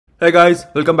Hey guys,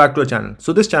 welcome back to our channel.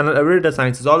 So this channel, Everyday Data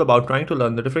Science, is all about trying to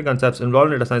learn the different concepts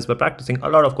involved in data science by practicing a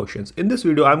lot of questions. In this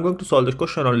video, I'm going to solve this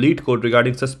question on LeetCode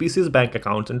regarding suspicious bank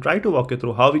accounts and try to walk you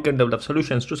through how we can develop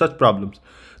solutions to such problems.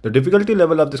 The difficulty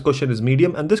level of this question is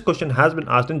medium, and this question has been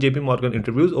asked in JP Morgan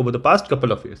interviews over the past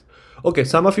couple of years. Okay,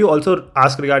 some of you also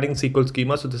asked regarding SQL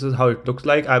Schema, so this is how it looks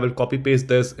like. I will copy paste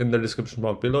this in the description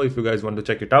box below if you guys want to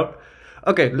check it out.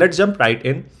 Okay, let's jump right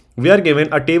in. We are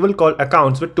given a table called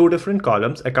accounts with two different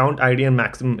columns, account ID and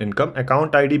maximum income,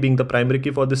 account ID being the primary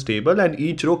key for this table, and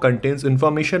each row contains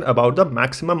information about the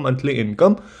maximum monthly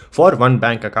income for one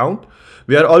bank account.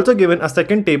 We are also given a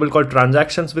second table called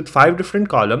transactions with 5 different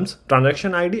columns,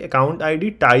 transaction ID, account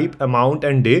ID, type, amount,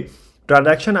 and day.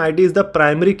 Transaction ID is the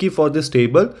primary key for this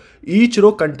table. Each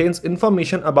row contains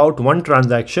information about one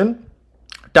transaction.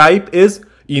 Type is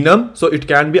ENUM, so it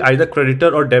can be either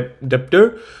creditor or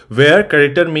debtor, where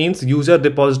creditor means user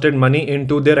deposited money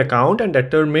into their account and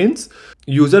debtor means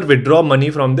user withdraw money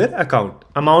from their account.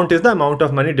 Amount is the amount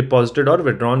of money deposited or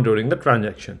withdrawn during the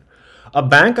transaction. A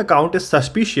bank account is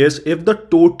suspicious if the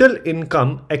total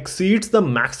income exceeds the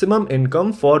maximum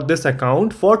income for this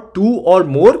account for 2 or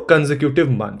more consecutive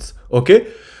months. Okay.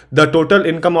 The total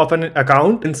income of an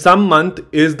account in some month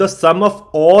is the sum of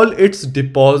all its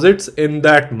deposits in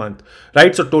that month,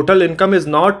 right? So total income is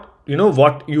not,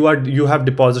 what you have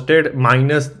deposited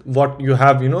minus what you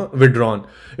have, withdrawn.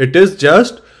 It is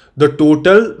just the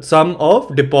total sum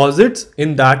of deposits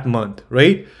in that month,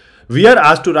 right? We are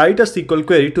asked to write a SQL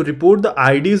query to report the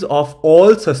IDs of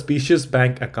all suspicious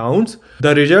bank accounts.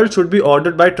 The result should be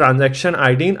ordered by transaction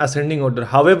ID in ascending order.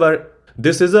 However,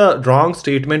 this is a wrong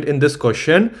statement in this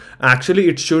question. Actually,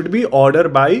 it should be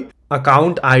ordered by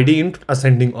account ID in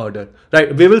ascending order,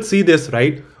 right? We will see this,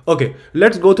 right? Okay,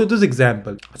 let's go to this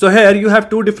example. So here you have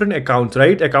two different accounts,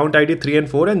 right? Account ID 3 and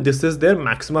 4, and this is their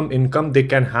maximum income they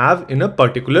can have in a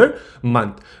particular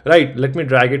month, right? Let me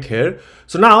drag it here.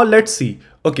 So now let's see.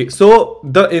 Okay, so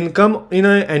the income in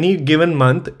any given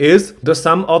month is the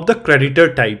sum of the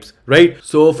creditor types, right?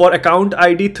 So for account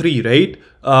ID 3, right?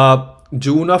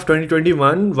 June of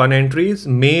 2021, 1 entries,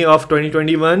 May of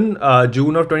 2021,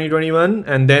 June of 2021,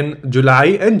 and then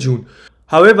July and June.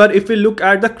 However, if we look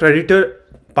at the creditor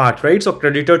part, right? So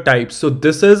creditor types. So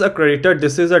this is a creditor,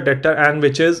 this is a debtor, and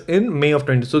which is in May of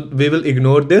 20. So we will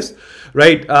ignore this,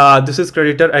 right? This is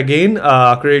creditor again,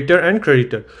 creditor and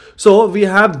creditor. So we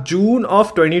have June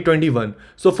of 2021.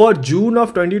 So for June of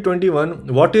 2021,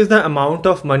 what is the amount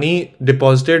of money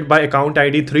deposited by account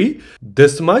ID 3?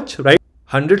 This much, right?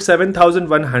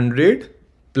 107,100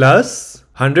 plus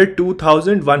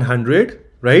 102,100,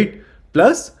 right?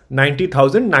 Plus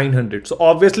 90,900. So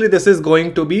obviously this is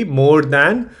going to be more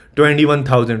than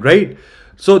 21,000, right?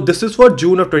 So this is for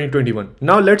June of 2021.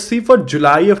 Now let's see for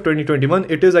July of 2021,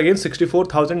 it is again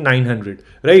 64,900,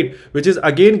 right? Which is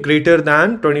again greater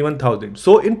than 21,000.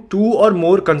 So in 2 or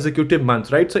more consecutive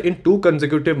months, right? So in 2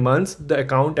 consecutive months, the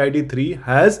account ID 3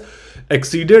 has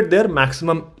exceeded their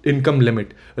maximum income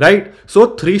limit, right?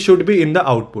 So 3 should be in the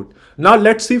output. Now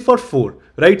let's see for 4,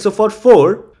 right? So for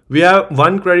 4, we have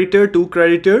 1 creditor, 2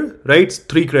 creditor, right?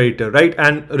 3 creditor, right?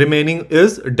 And remaining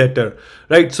is debtor,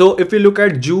 right? So if we look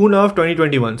at June of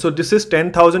 2021, so this is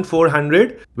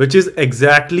 10,400, which is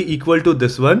exactly equal to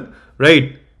this one,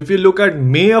 right? If you look at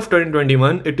May of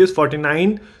 2021, it is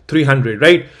 49,300,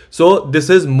 right? So this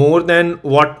is more than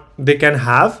what they can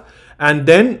have. And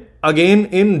then again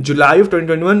in July of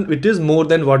 2021, it is more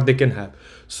than what they can have.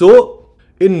 So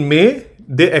in May,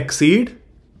 they exceed.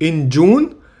 In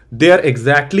June, they are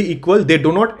exactly equal. They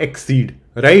do not exceed,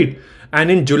 right?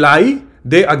 And in July,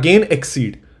 they again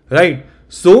exceed, right?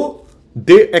 So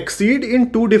they exceed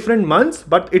in 2 different months,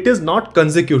 but it is not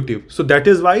consecutive. So that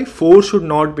is why 4 should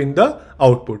not be in the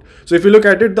output. So if you look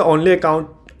at it, the only account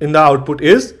in the output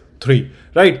is 3,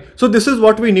 right? So this is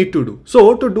what we need to do.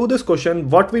 So to do this question,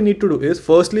 what we need to do is,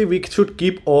 firstly, we should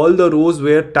keep all the rows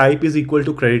where type is equal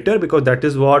to creditor, because that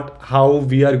is how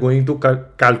we are going to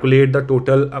calculate the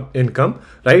total income,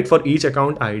 right? For each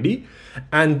account ID.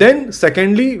 And then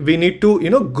secondly, we need to,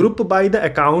 group by the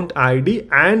account ID,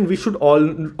 and we should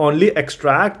only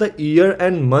extract the year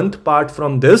and month part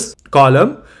from this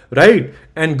column, right?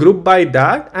 And group by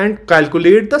that and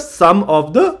calculate the sum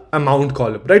of the amount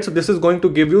column, right? So this is going to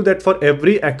give you that for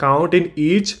every account in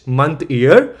each month,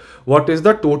 year, what is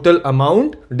the total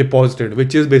amount deposited,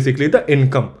 which is basically the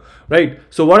income, right?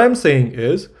 So what I'm saying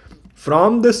is,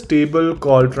 from this table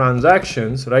called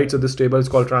transactions, right? So this table is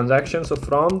called transactions. So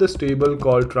from this table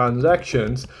called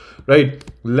transactions, right?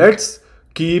 Let's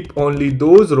keep only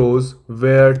those rows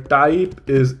where type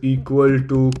is equal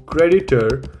to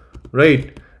creditor,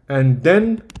 right? And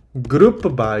then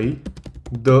group by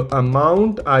the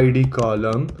amount ID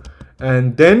column,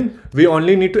 and then we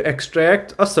only need to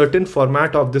extract a certain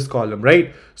format of this column,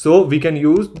 right? So we can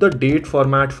use the date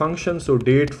format function. So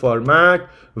date format,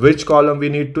 which column we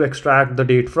need to extract the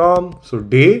date from? So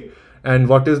day, and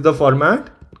what is the format?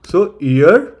 So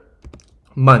year,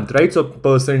 month, right? So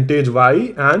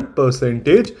 %y and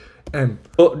 %m.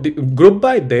 So group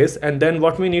by this, and then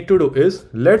what we need to do is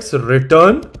let's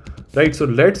return, right? So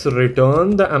let's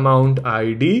return the amount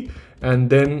ID and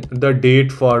then the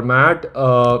date format,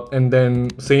 and then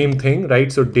same thing,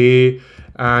 right? So day,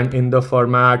 and in the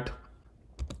format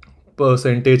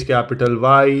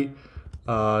 %Y,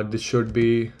 this should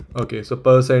be okay. So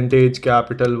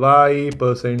 %Y,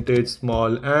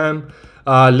 %m.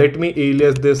 Let me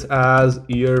alias this as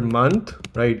year month,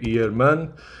 right? Year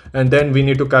month, and then we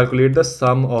need to calculate the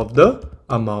sum of the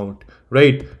amount,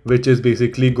 right? Which is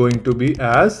basically going to be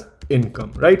as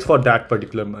income, right? For that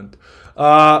particular month.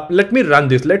 Let me run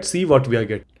this. Let's see what we are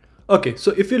getting. Okay,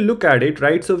 so if you look at it,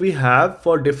 right, so we have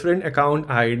for different account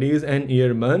IDs and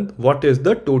year month, what is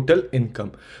the total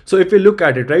income? So if you look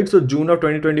at it, right, so June of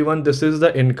 2021, this is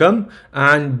the income,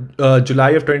 and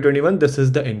July of 2021, this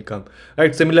is the income,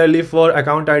 right? Similarly for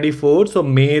account ID 4, so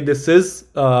May, this is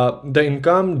the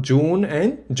income, June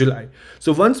and July.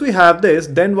 So once we have this,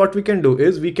 then what we can do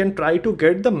is we can try to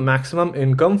get the maximum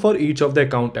income for each of the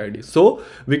account IDs. So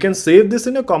we can save this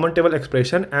in a common table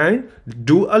expression and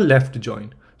do a left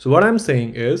join. So what I'm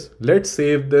saying is, let's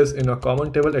save this in a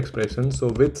common table expression. So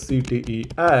with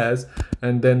CTE as,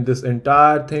 and then this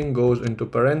entire thing goes into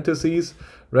parentheses,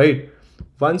 right?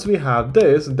 Once we have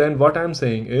this, then what I'm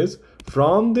saying is,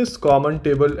 from this common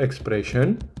table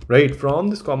expression, right? From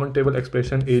this common table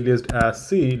expression aliased as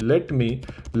C, let me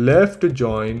left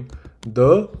join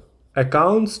the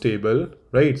accounts table,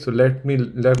 right? So let me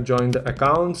left join the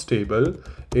accounts table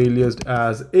aliased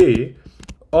as A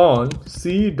on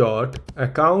C dot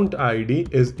account ID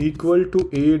is equal to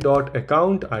A dot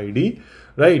account ID,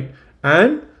 right?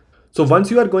 And so once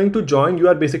you are going to join, you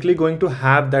are basically going to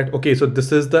have that, okay, so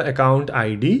this is the account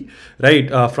ID, right?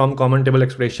 From common table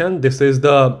expression, this is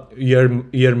the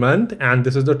year month, and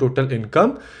this is the total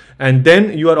income. And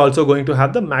then you are also going to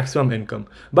have the maximum income.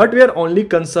 But we are only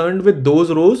concerned with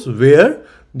those rows where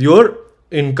your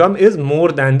income is more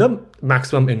than the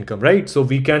maximum income, right? So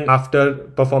we can, after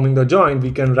performing the join, we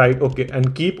can write, okay,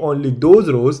 and keep only those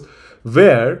rows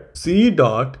where C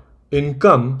dot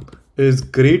income is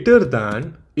greater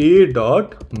than A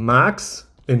dot max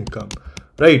income,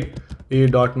 right? A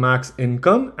dot max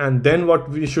income. And then what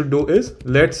we should do is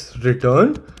let's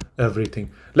return everything.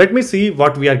 Let me see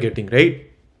what we are getting, right?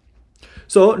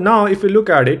 So now if you look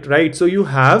at it, right, so you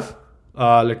have,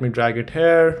 let me drag it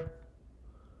here.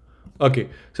 Okay,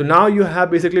 so now you have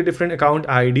basically different account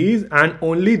IDs and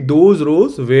only those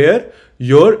rows where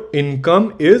your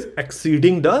income is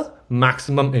exceeding the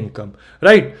maximum income,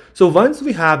 right? So once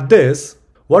we have this,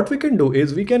 what we can do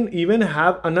is we can even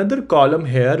have another column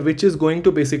here, which is going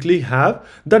to basically have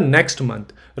the next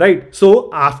month, right?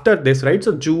 So after this, right,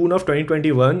 so June of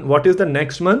 2021, what is the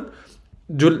next month?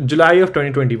 July of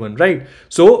 2021, right?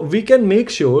 So we can make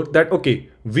sure that, okay,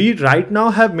 we right now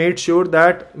have made sure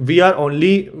that we are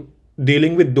only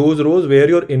dealing with those rows where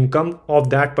your income of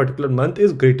that particular month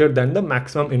is greater than the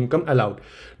maximum income allowed.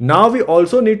 Now we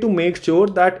also need to make sure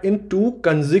that in 2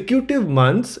 consecutive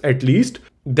months at least,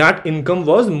 that income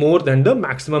was more than the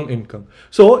maximum income.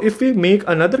 So if we make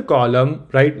another column,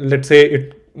 right, let's say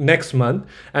it next month,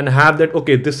 and have that,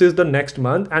 okay, this is the next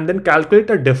month, and then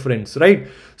calculate a difference, right?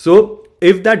 So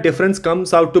if that difference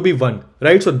comes out to be 1,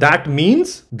 right, so that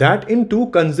means that in 2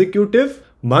 consecutive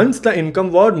months the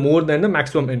income was more than the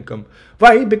maximum income.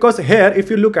 Why? Because here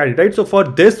if you look at it, right, so for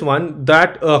this one,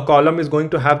 that column is going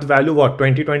to have the value what,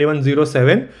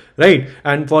 2021-07, right?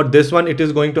 And for this one it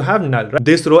is going to have null, right?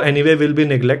 This row anyway will be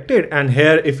neglected, and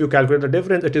here if you calculate the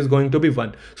difference, it is going to be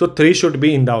 1. So 3 should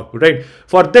be in the output, right?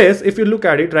 For this, if you look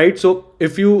at it, right, so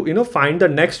if you find the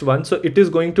next one, so it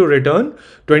is going to return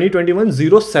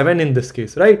 2021-07 in this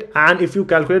case, right? And if you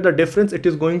calculate the difference, it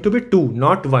is going to be 2,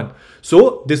 not 1.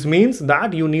 So this means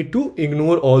that you need to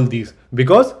ignore all these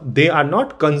because they are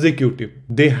not consecutive.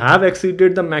 They have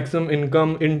exceeded the maximum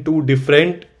income in 2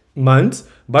 different months,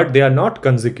 but they are not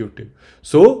consecutive.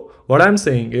 So what I'm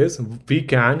saying is we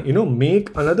can,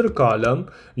 make another column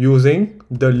using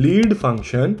the lead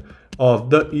function of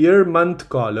the year month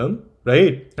column,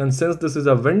 right? And since this is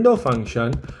a window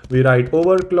function, we write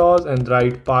over clause and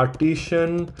write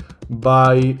partition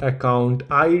by account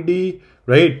ID,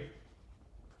 right?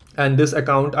 And this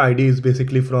account ID is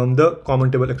basically from the common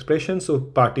table expression. So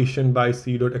partition by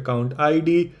C dot account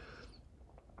ID.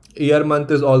 Year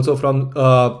month is also from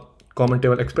common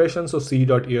table expression. So C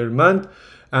dot year month,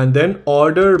 and then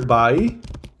order by,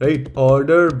 right?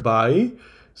 Order by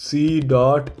C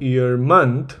dot year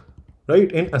month,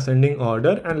 right? In ascending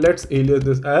order, and let's alias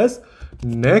this as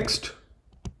next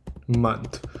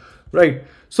month, right?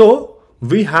 So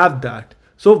we have that.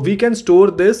 So we can store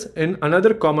this in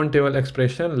another common table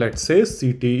expression. Let's say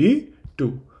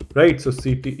CTE2, right? So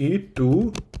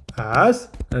CTE2 as,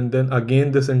 and then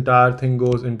again this entire thing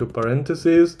goes into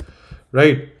parentheses,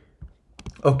 right?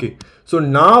 Okay, so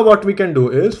now what we can do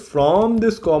is from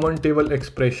this common table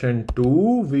expression 2,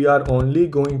 we are only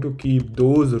going to keep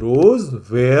those rows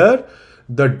where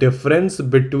the difference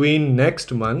between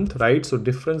next month, right? So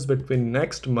difference between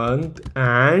next month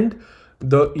and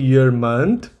the year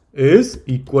month is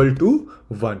equal to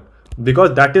 1,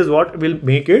 because that is what will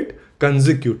make it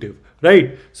consecutive,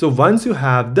 right? So once you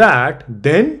have that,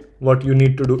 then what you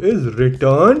need to do is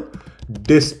return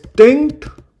distinct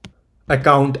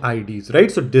account IDs,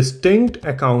 right? So distinct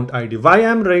account ID. Why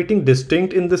I'm writing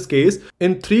distinct in this case?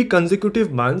 In 3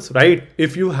 consecutive months, right?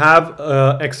 If you have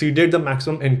exceeded the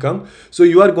maximum income, so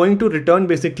you are going to return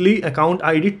basically account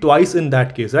ID twice in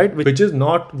that case, right? Which is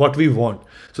not what we want.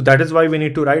 So that is why we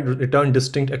need to write return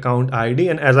distinct account ID.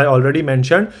 And as I already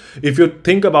mentioned, if you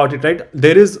think about it, right,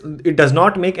 it does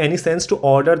not make any sense to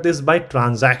order this by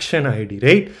transaction ID,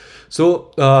 right?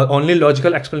 So only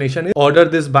logical explanation is order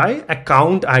this by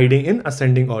account ID in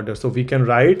ascending order. So we can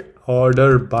write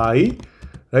order by,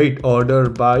 right? Order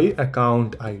by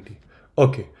account ID.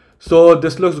 Okay, so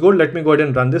this looks good. Let me go ahead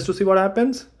and run this to see what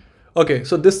happens. Okay,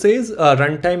 so this says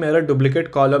runtime error,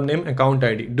 duplicate column name, account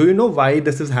ID. Do you know why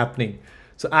this is happening?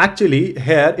 So actually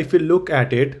here, if you look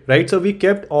at it, right, so we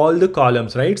kept all the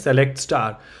columns, right? Select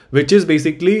star, which is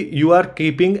basically you are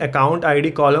keeping account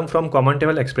ID column from common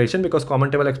table expression, because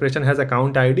common table expression has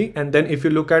account ID. And then if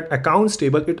you look at accounts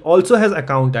table, it also has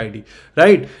account ID,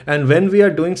 right? And when we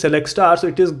are doing select star, so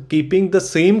it is keeping the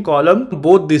same column,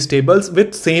 both these tables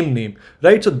with same name,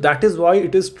 right? So that is why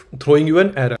it is throwing you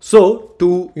an error. So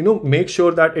to, make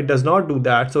sure that it does not do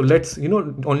that, so let's,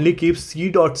 only keep C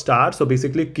dot star. So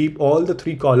basically keep all the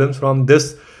 3 columns from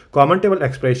this common table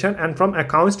expression, and from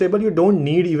accounts table you don't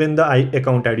need even the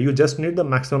account ID, you just need the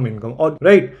maximum income, or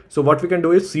right? So what we can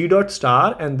do is C dot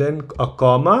star and then a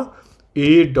comma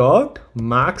A dot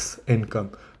max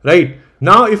income, right?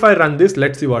 Now if I run this,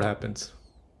 let's see what happens.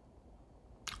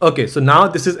 Okay, so now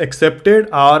this is accepted.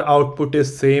 Our output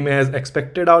is same as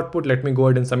expected output. Let me go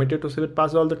ahead and submit it to see if it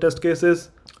passes all the test cases.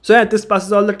 So yeah, this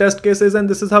passes all the test cases, and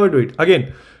this is how we do it.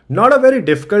 Again, not a very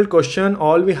difficult question.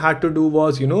 All we had to do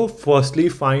was, firstly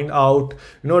find out,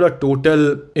 the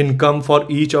total income for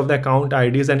each of the account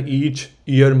IDs and each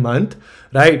year month,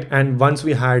 right? And once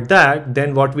we had that,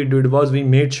 then what we did was we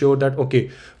made sure that,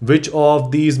 okay, which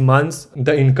of these months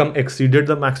the income exceeded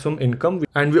the maximum income.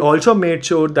 And we also made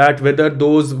sure that whether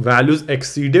those values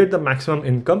exceeded the maximum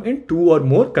income in 2 or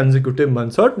more consecutive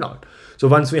months or not. So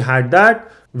once we had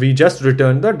that, we just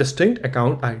return the distinct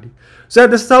account ID. So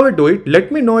this is how we do it.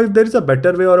 Let me know if there is a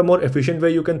better way or a more efficient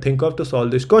way you can think of to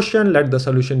solve this question. Let the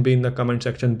solution be in the comment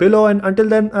section below. And until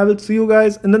then, I will see you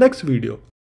guys in the next video.